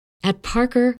At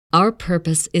Parker, our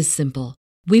purpose is simple.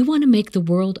 We want to make the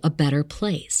world a better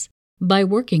place by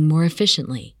working more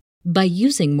efficiently, by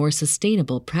using more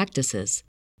sustainable practices,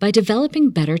 by developing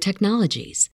better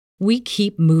technologies. We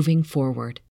keep moving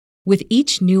forward. With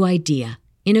each new idea,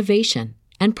 innovation,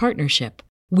 and partnership,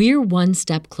 we're one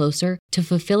step closer to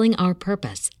fulfilling our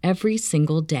purpose every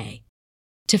single day.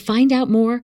 To find out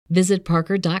more, visit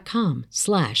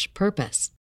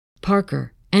parker.com/purpose.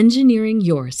 Parker, engineering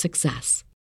your success.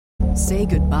 Say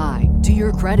goodbye to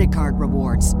your credit card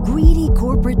rewards. Greedy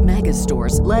corporate mega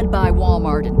stores, led by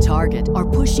Walmart and Target, are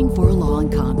pushing for a law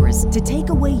in Congress to take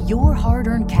away your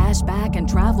hard-earned cash back and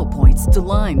travel points to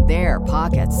line their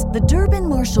pockets. The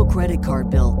Durbin-Marshall credit card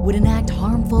bill would enact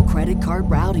harmful credit card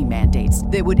routing mandates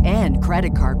that would end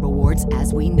credit card rewards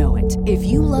as we know it. If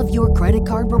you love your credit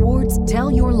card rewards, tell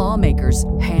your lawmakers,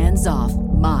 hands off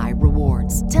my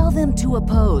rewards. Tell them to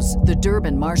oppose the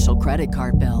Durbin-Marshall credit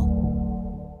card bill.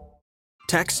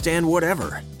 Text and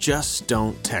whatever. Just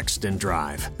don't text and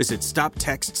drive. Visit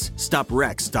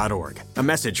StopTextsStopWrecks.org. A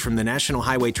message from the National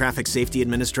Highway Traffic Safety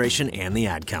Administration and the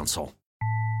Ad Council.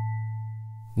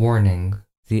 Warning.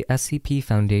 The SCP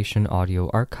Foundation audio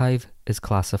archive is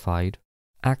classified.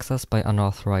 Access by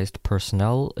unauthorized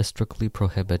personnel is strictly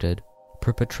prohibited.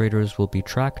 Perpetrators will be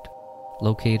tracked,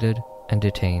 located, and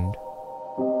detained.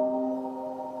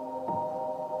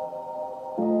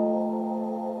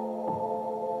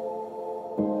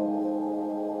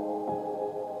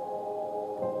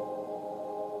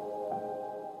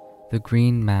 The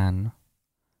Green Man.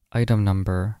 Item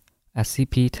number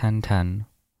SCP-1010.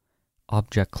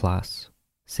 Object Class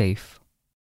Safe.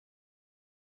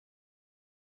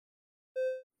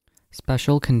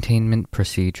 Special Containment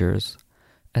Procedures.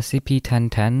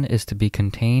 SCP-1010 is to be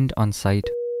contained on site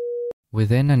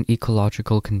within an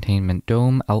ecological containment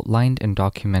dome outlined in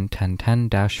Document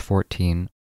 1010-14.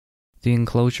 The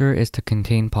enclosure is to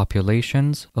contain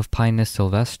populations of Pinus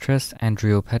sylvestris and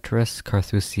Dryopteris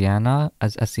carthusiana,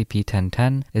 as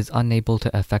SCP-1010 is unable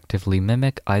to effectively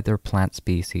mimic either plant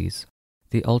species.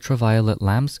 The ultraviolet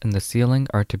lamps in the ceiling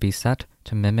are to be set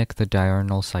to mimic the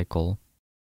diurnal cycle.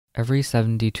 Every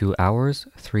 72 hours,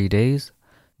 3 days,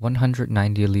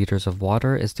 190 liters of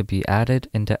water is to be added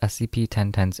into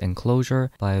SCP-1010's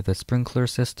enclosure via the sprinkler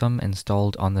system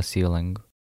installed on the ceiling.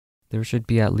 There should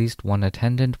be at least one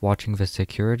attendant watching the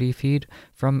security feed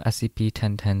from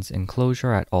SCP-1010's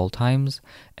enclosure at all times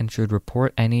and should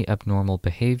report any abnormal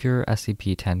behavior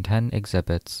SCP-1010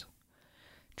 exhibits.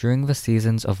 During the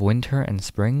seasons of winter and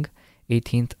spring,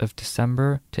 18th of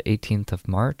December to 18th of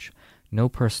March, no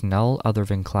personnel other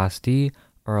than Class D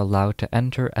are allowed to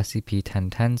enter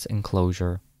SCP-1010's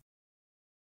enclosure.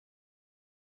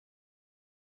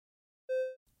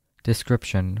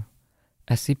 Description: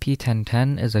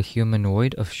 SCP-1010 is a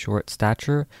humanoid of short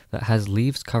stature that has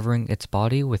leaves covering its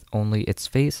body with only its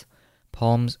face,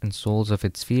 palms, and soles of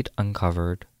its feet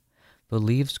uncovered. The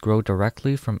leaves grow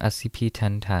directly from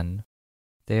SCP-1010.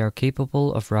 They are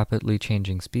capable of rapidly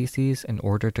changing species in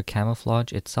order to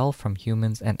camouflage itself from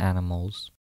humans and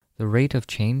animals. The rate of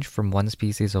change from one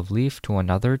species of leaf to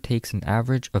another takes an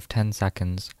average of 10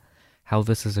 seconds. How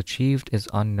this is achieved is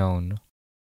unknown.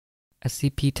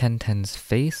 SCP-1010's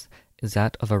face is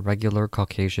that of a regular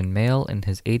Caucasian male in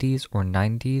his 80s or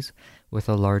 90s with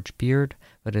a large beard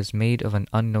that is made of an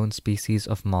unknown species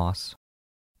of moss.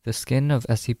 The skin of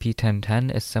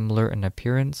SCP-1010 is similar in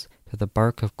appearance to the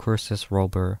bark of Quercus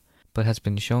robur, but has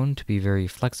been shown to be very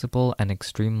flexible and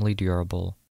extremely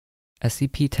durable.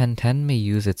 SCP-1010 may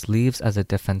use its leaves as a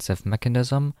defensive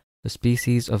mechanism. The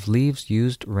species of leaves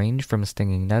used range from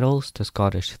stinging nettles to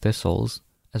Scottish thistles,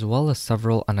 as well as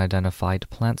several unidentified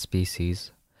plant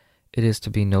species. It is to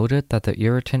be noted that the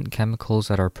irritant chemicals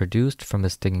that are produced from the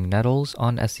stinging nettles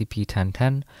on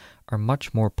SCP-1010 are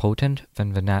much more potent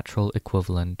than the natural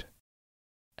equivalent.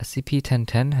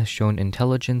 SCP-1010 has shown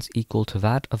intelligence equal to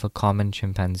that of a common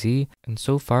chimpanzee, and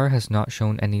so far has not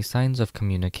shown any signs of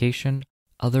communication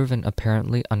other than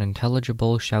apparently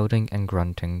unintelligible shouting and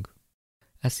grunting.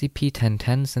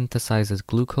 SCP-1010 synthesizes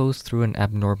glucose through an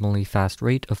abnormally fast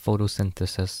rate of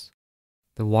photosynthesis.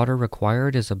 The water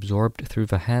required is absorbed through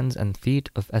the hands and feet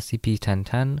of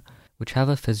SCP-1010, which have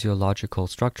a physiological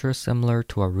structure similar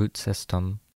to a root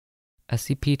system.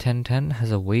 SCP-1010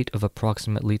 has a weight of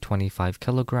approximately 25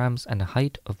 kilograms and a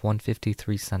height of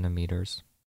 153 centimeters.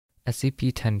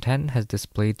 SCP-1010 has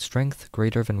displayed strength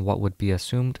greater than what would be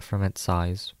assumed from its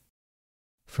size.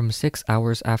 From 6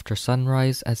 hours after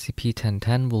sunrise,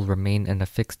 SCP-1010 will remain in a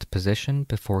fixed position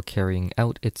before carrying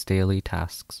out its daily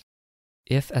tasks.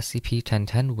 If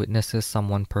SCP-1010 witnesses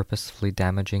someone purposefully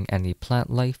damaging any plant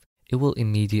life, it will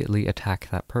immediately attack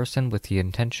that person with the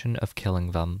intention of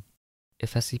killing them.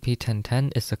 If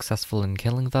SCP-1010 is successful in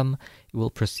killing them, it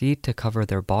will proceed to cover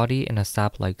their body in a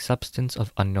sap-like substance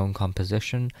of unknown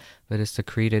composition that is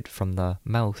secreted from the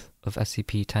mouth of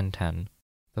SCP-1010.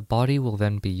 The body will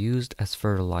then be used as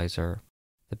fertilizer.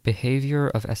 The behavior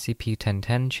of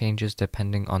SCP-1010 changes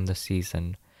depending on the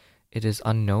season. It is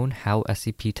unknown how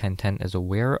SCP-1010 is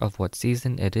aware of what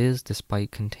season it is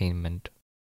despite containment.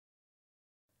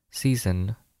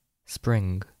 Season: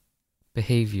 Spring.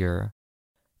 Behavior: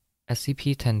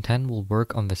 SCP-1010 will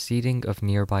work on the seeding of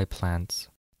nearby plants.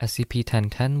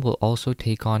 SCP-1010 will also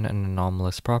take on an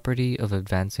anomalous property of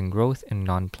advancing growth in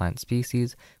non-plant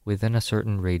species within a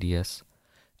certain radius,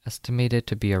 estimated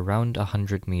to be around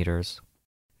 100 meters.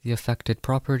 The affected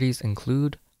properties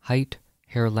include height,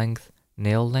 hair length,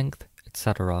 nail length,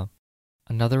 etc.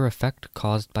 Another effect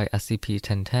caused by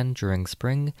SCP-1010 during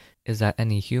spring is that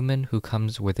any human who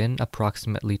comes within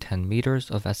approximately 10 meters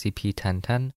of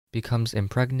SCP-1010 becomes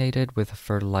impregnated with a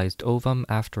fertilized ovum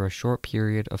after a short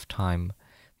period of time.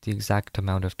 The exact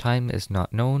amount of time is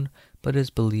not known, but is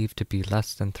believed to be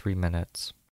less than 3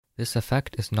 minutes. This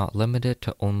effect is not limited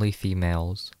to only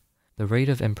females. The rate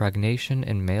of impregnation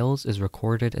in males is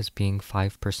recorded as being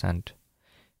 5%.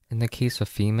 In the case of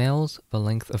females, the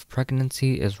length of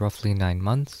pregnancy is roughly 9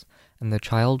 months, and the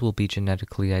child will be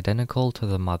genetically identical to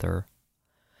the mother.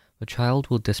 The child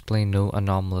will display no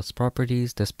anomalous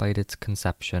properties despite its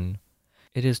conception.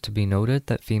 It is to be noted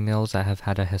that females that have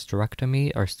had a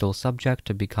hysterectomy are still subject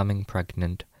to becoming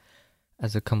pregnant,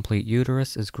 as a complete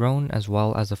uterus is grown as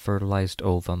well as a fertilized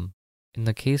ovum. In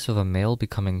the case of a male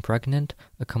becoming pregnant,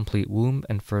 a complete womb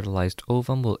and fertilized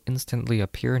ovum will instantly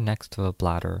appear next to the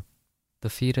bladder. The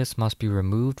fetus must be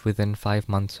removed within 5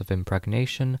 months of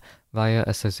impregnation via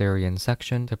a cesarean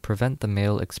section to prevent the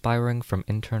male expiring from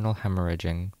internal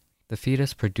hemorrhaging. The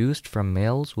fetus produced from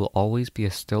males will always be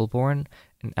a stillborn,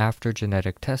 and after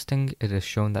genetic testing, it is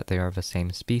shown that they are the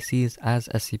same species as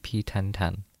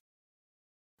SCP-1010.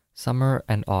 Summer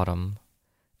and Autumn.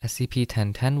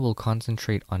 SCP-1010 will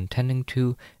concentrate on tending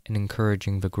to and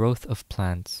encouraging the growth of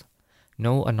plants.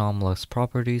 No anomalous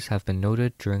properties have been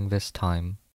noted during this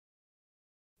time.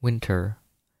 Winter.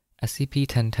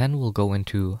 SCP-1010 will go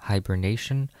into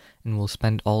hibernation and will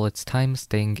spend all its time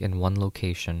staying in one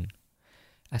location.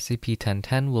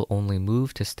 SCP-1010 will only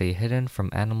move to stay hidden from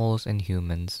animals and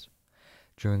humans.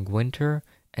 During winter,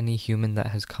 any human that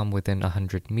has come within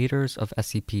 100 meters of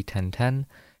SCP-1010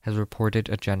 has reported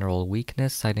a general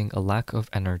weakness, citing a lack of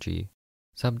energy.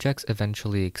 Subjects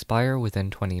eventually expire within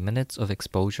 20 minutes of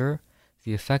exposure.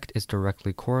 The effect is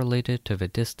directly correlated to the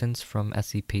distance from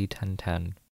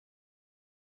SCP-1010.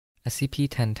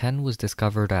 SCP-1010 was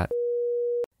discovered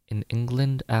in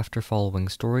England after following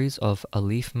stories of a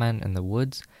leaf man in the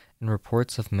woods and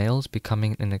reports of males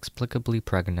becoming inexplicably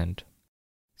pregnant.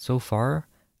 So far,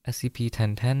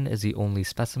 SCP-1010 is the only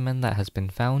specimen that has been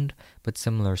found, but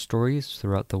similar stories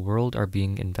throughout the world are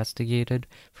being investigated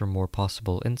for more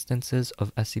possible instances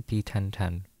of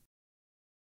SCP-1010.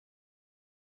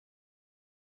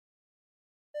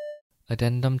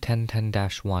 Addendum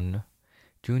 1010-1.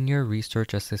 Junior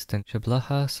Research Assistant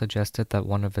Shiblaha suggested that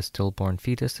one of the stillborn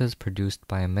fetuses produced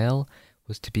by a male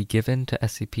was to be given to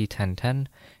SCP-1010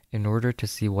 in order to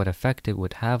see what effect it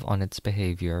would have on its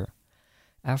behavior.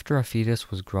 After a fetus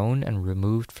was grown and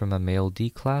removed from a male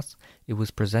D-class, it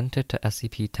was presented to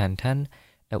SCP-1010,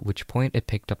 at which point it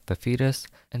picked up the fetus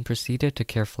and proceeded to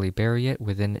carefully bury it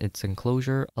within its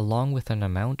enclosure along with an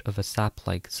amount of a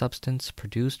sap-like substance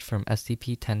produced from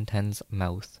SCP-1010's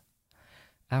mouth.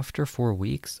 After 4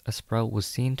 weeks, a sprout was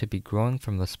seen to be growing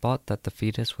from the spot that the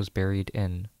fetus was buried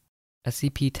in.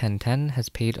 SCP-1010 has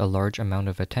paid a large amount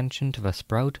of attention to the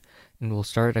sprout and will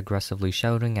start aggressively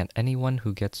shouting at anyone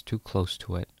who gets too close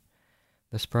to it.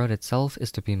 The sprout itself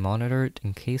is to be monitored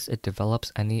in case it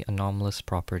develops any anomalous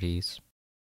properties.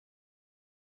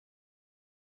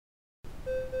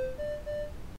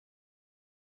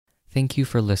 Thank you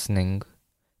for listening.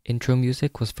 Intro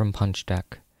music was from Punch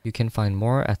Deck. You can find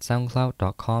more at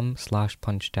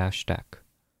soundcloud.com/punch-deck.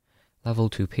 Level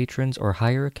 2 patrons or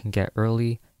higher can get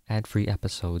early, ad-free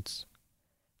episodes.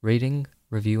 Rating,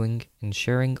 reviewing, and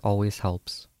sharing always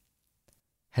helps.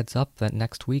 Heads up that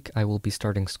next week I will be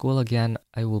starting school again.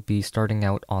 I will be starting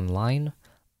out online,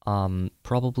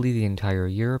 probably the entire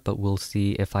year, but we'll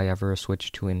see if I ever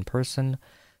switch to in-person.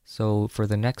 So for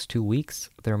the next 2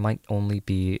 weeks, there might only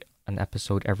be an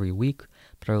episode every week,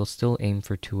 but I will still aim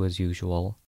for 2 as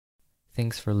usual.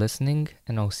 Thanks for listening,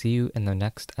 and I'll see you in the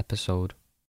next episode.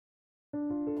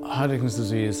 Huntington's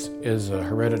disease is a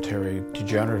hereditary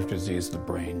degenerative disease of the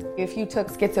brain. If you took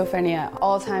schizophrenia,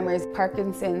 Alzheimer's,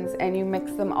 Parkinson's, and you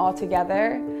mix them all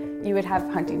together, you would have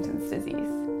Huntington's disease.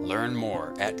 Learn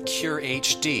more at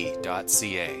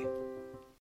curehd.ca.